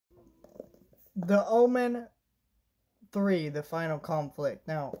The Omen 3, The Final Conflict.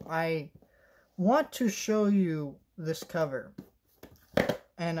 Now, I want to show you this cover,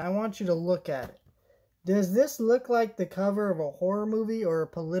 and I want you to look at it. Does this look like the cover of a horror movie or a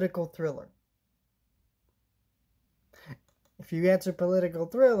political thriller? If you answer political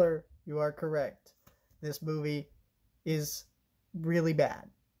thriller, you are correct. This movie is really bad.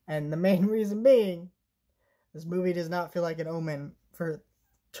 And the main reason being, this movie does not feel like an Omen for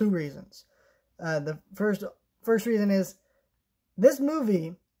two reasons. The first reason is, this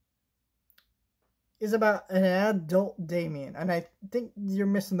movie is about an adult Damien. And I think you're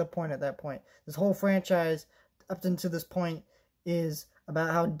missing the point at that point. This whole franchise, up until this point, is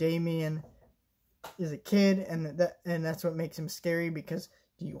about how Damien is a kid, and that's what makes him scary, because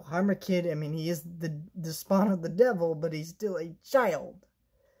do you harm a kid? I mean, he is the spawn of the devil, but he's still a child.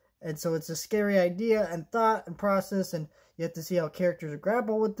 And so it's a scary idea and thought and process, and you have to see how characters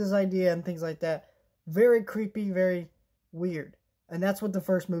grapple with this idea and things like that. Very creepy, very weird. And that's what the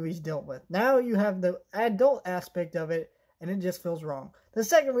first movie's dealt with. Now you have the adult aspect of it, and it just feels wrong. The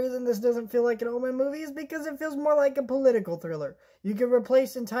second reason this doesn't feel like an Omen movie is because it feels more like a political thriller. You can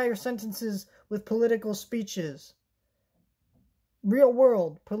replace entire sentences with political speeches. Real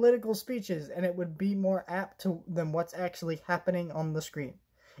world political speeches, and it would be more apt than what's actually happening on the screen.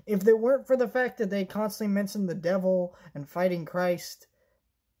 If it weren't for the fact that they constantly mention the devil and fighting Christ,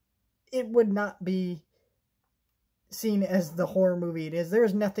 it would not be seen as the horror movie it is.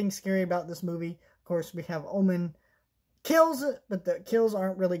 There's nothing scary about this movie. Of course, we have Omen kills, but the kills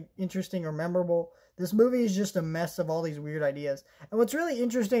aren't really interesting or memorable. This movie is just a mess of all these weird ideas. And what's really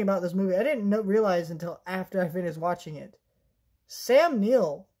interesting about this movie, I didn't realize until after I finished watching it, Sam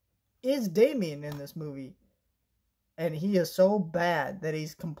Neill is Damien in this movie. And he is so bad that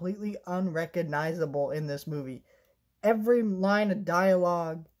he's completely unrecognizable in this movie. Every line of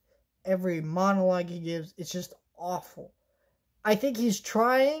dialogue, every monologue he gives, it's just awful. I think he's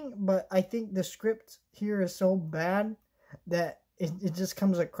trying, but I think the script here is so bad that it just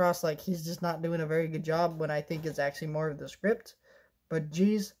comes across like he's just not doing a very good job, when I think it's actually more of the script. But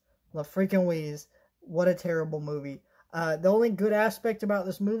geez, la freaking Louise, what a terrible movie. The only good aspect about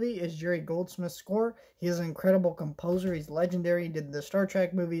this movie is Jerry Goldsmith's score. He is an incredible composer. He's legendary. He did the Star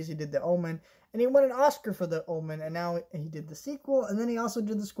Trek movies. He did The Omen. And he won an Oscar for The Omen. And now he did the sequel. And then he also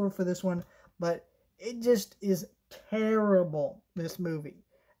did the score for this one. But it just is terrible, this movie.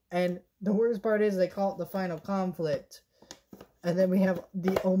 And the worst part is they call it The Final Conflict. And then we have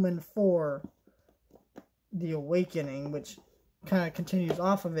The Omen 4, The Awakening, which kind of continues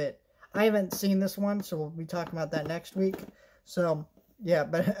off of it. I haven't seen this one, so we'll be talking about that next week. So, yeah,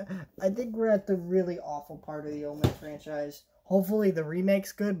 but I think we're at the really awful part of the Omen franchise. Hopefully the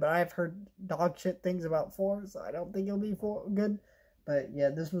remake's good, but I've heard dog shit things about 4, so I don't think it'll be good. But, yeah,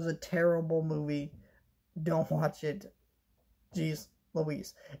 this was a terrible movie. Don't watch it. Jeez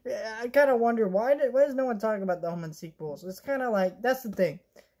Louise. I kind of wonder, why does no one talk about the Omen sequels? It's kind of like, that's the thing.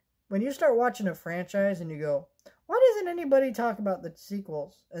 When you start watching a franchise and you go, why doesn't anybody talk about the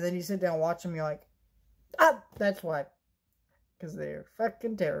sequels? And then you sit down and watch them, you're like, ah, that's why. Because they're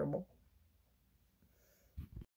fucking terrible.